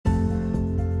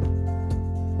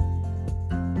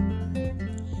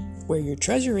Where your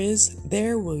treasure is,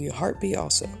 there will your heart be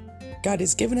also. God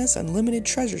has given us unlimited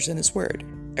treasures in His Word.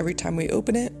 Every time we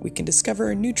open it, we can discover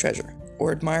a new treasure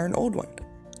or admire an old one.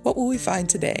 What will we find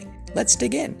today? Let's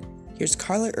dig in. Here's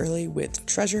Carla Early with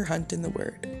Treasure Hunt in the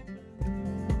Word.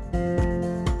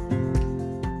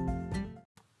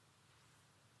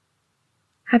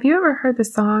 Have you ever heard the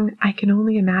song, I Can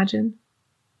Only Imagine?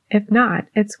 If not,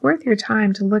 it's worth your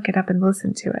time to look it up and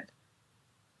listen to it.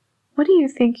 What do you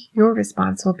think your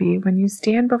response will be when you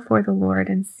stand before the Lord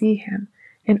and see Him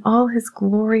in all His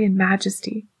glory and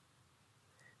majesty?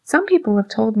 Some people have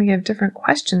told me of different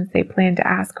questions they plan to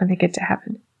ask when they get to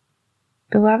heaven.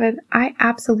 Beloved, I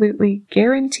absolutely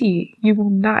guarantee you will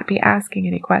not be asking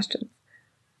any questions.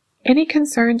 Any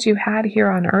concerns you had here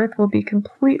on earth will be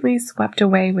completely swept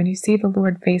away when you see the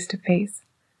Lord face to face.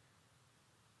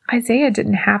 Isaiah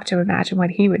didn't have to imagine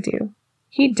what he would do.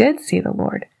 He did see the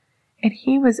Lord, and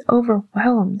he was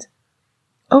overwhelmed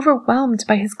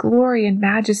by His glory and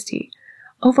majesty,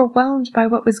 overwhelmed by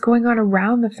what was going on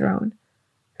around the throne.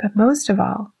 But most of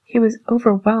all, he was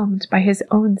overwhelmed by his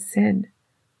own sin.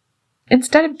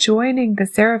 Instead of joining the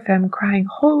seraphim crying,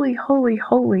 "Holy, holy,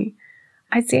 holy,"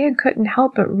 Isaiah couldn't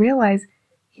help but realize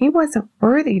he wasn't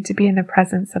worthy to be in the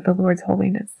presence of the Lord's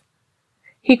holiness.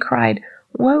 He cried,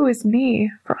 "Woe is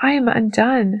me, for I am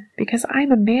undone, because I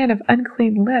am a man of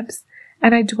unclean lips,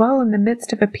 and I dwell in the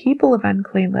midst of a people of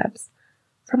unclean lips.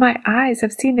 For my eyes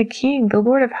have seen the King, the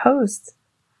Lord of hosts."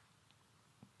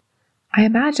 I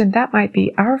imagine that might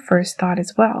be our first thought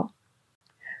as well.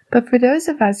 But for those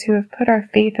of us who have put our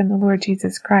faith in the Lord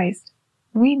Jesus Christ,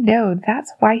 we know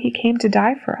that's why He came to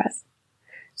die for us.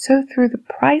 So through the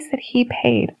price that He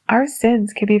paid, our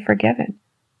sins could be forgiven,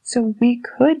 so we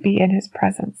could be in His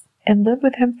presence and live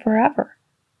with Him forever.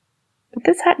 But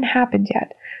this hadn't happened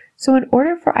yet, so in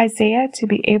order for Isaiah to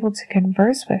be able to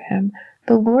converse with Him,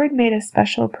 the Lord made a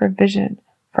special provision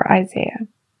for Isaiah.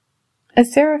 A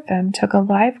seraphim took a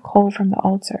live coal from the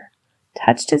altar,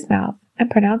 touched his mouth,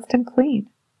 and pronounced him clean.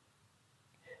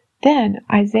 Then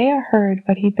Isaiah heard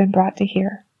what he'd been brought to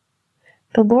hear.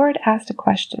 The Lord asked a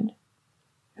question.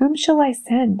 "Whom shall I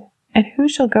send, and who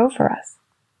shall go for us?"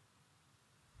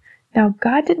 Now,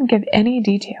 God didn't give any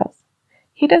details.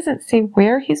 He doesn't say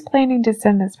where He's planning to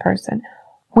send this person,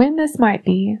 when this might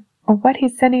be, or what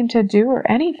He's sending to do or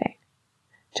anything.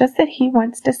 Just that He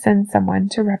wants to send someone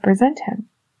to represent Him.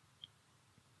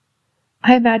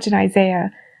 I imagine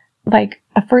Isaiah like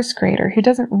a first grader who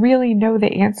doesn't really know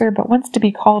the answer but wants to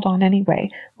be called on anyway,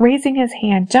 raising his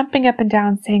hand, jumping up and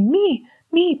down, saying, me,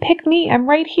 pick me, I'm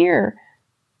right here."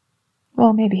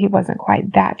 Well, maybe he wasn't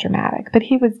quite that dramatic, but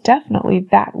he was definitely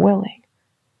that willing.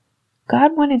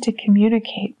 God wanted to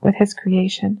communicate with His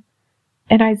creation,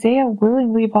 and Isaiah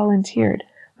willingly volunteered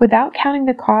without counting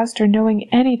the cost or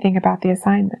knowing anything about the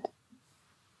assignment.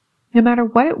 No matter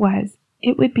what it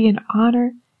would be an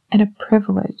honor and a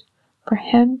privilege for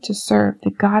him to serve the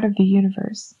God of the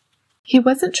universe. He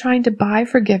wasn't trying to buy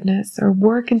forgiveness or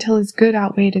work until his good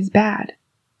outweighed his bad.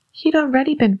 He'd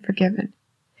already been forgiven.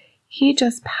 He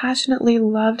just passionately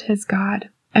loved his God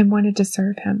and wanted to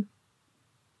serve Him.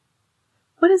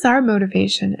 What is our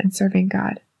motivation in serving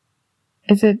God?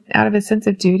 Is it out of a sense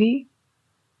of duty?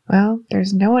 Well,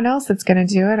 there's no one else that's going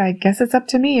to do it. I guess it's up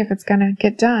to me if it's going to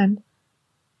get done.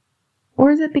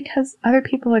 Or is it because other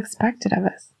people expect it of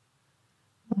us?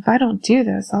 Well, if I don't do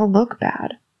this, I'll look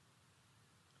bad.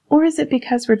 Or is it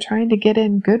because we're trying to get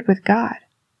in good with God?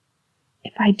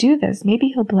 If I do this, maybe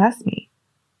He'll bless me.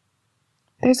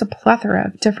 There's a plethora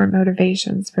of different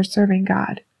motivations for serving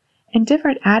God, and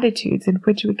different attitudes in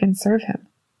which we can serve Him.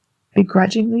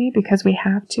 Begrudgingly because we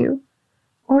have to,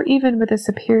 or even with a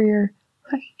superior,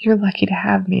 "you're lucky to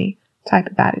have me" type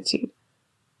of attitude.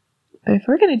 But if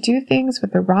we're going to do things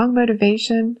with the wrong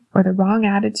motivation or the wrong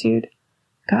attitude,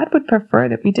 God would prefer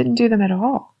that we didn't do them at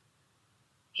all.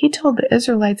 He told the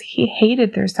Israelites He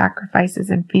hated their sacrifices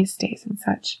and feast days and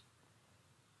such.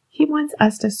 He wants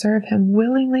us to serve Him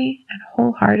willingly and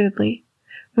wholeheartedly,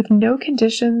 with no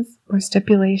conditions or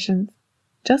stipulations,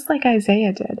 just like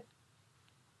Isaiah did.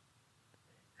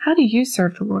 How do you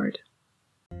serve the Lord?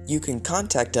 You can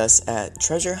contact us at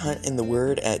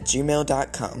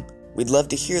treasurehuntintheword@gmail.com. We'd love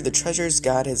to hear the treasures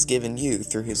God has given you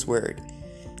through His Word.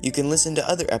 You can listen to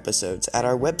other episodes at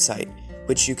our website,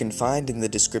 which you can find in the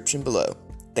description below.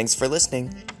 Thanks for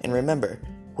listening, and remember,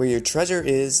 where your treasure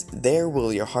is, there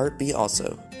will your heart be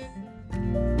also.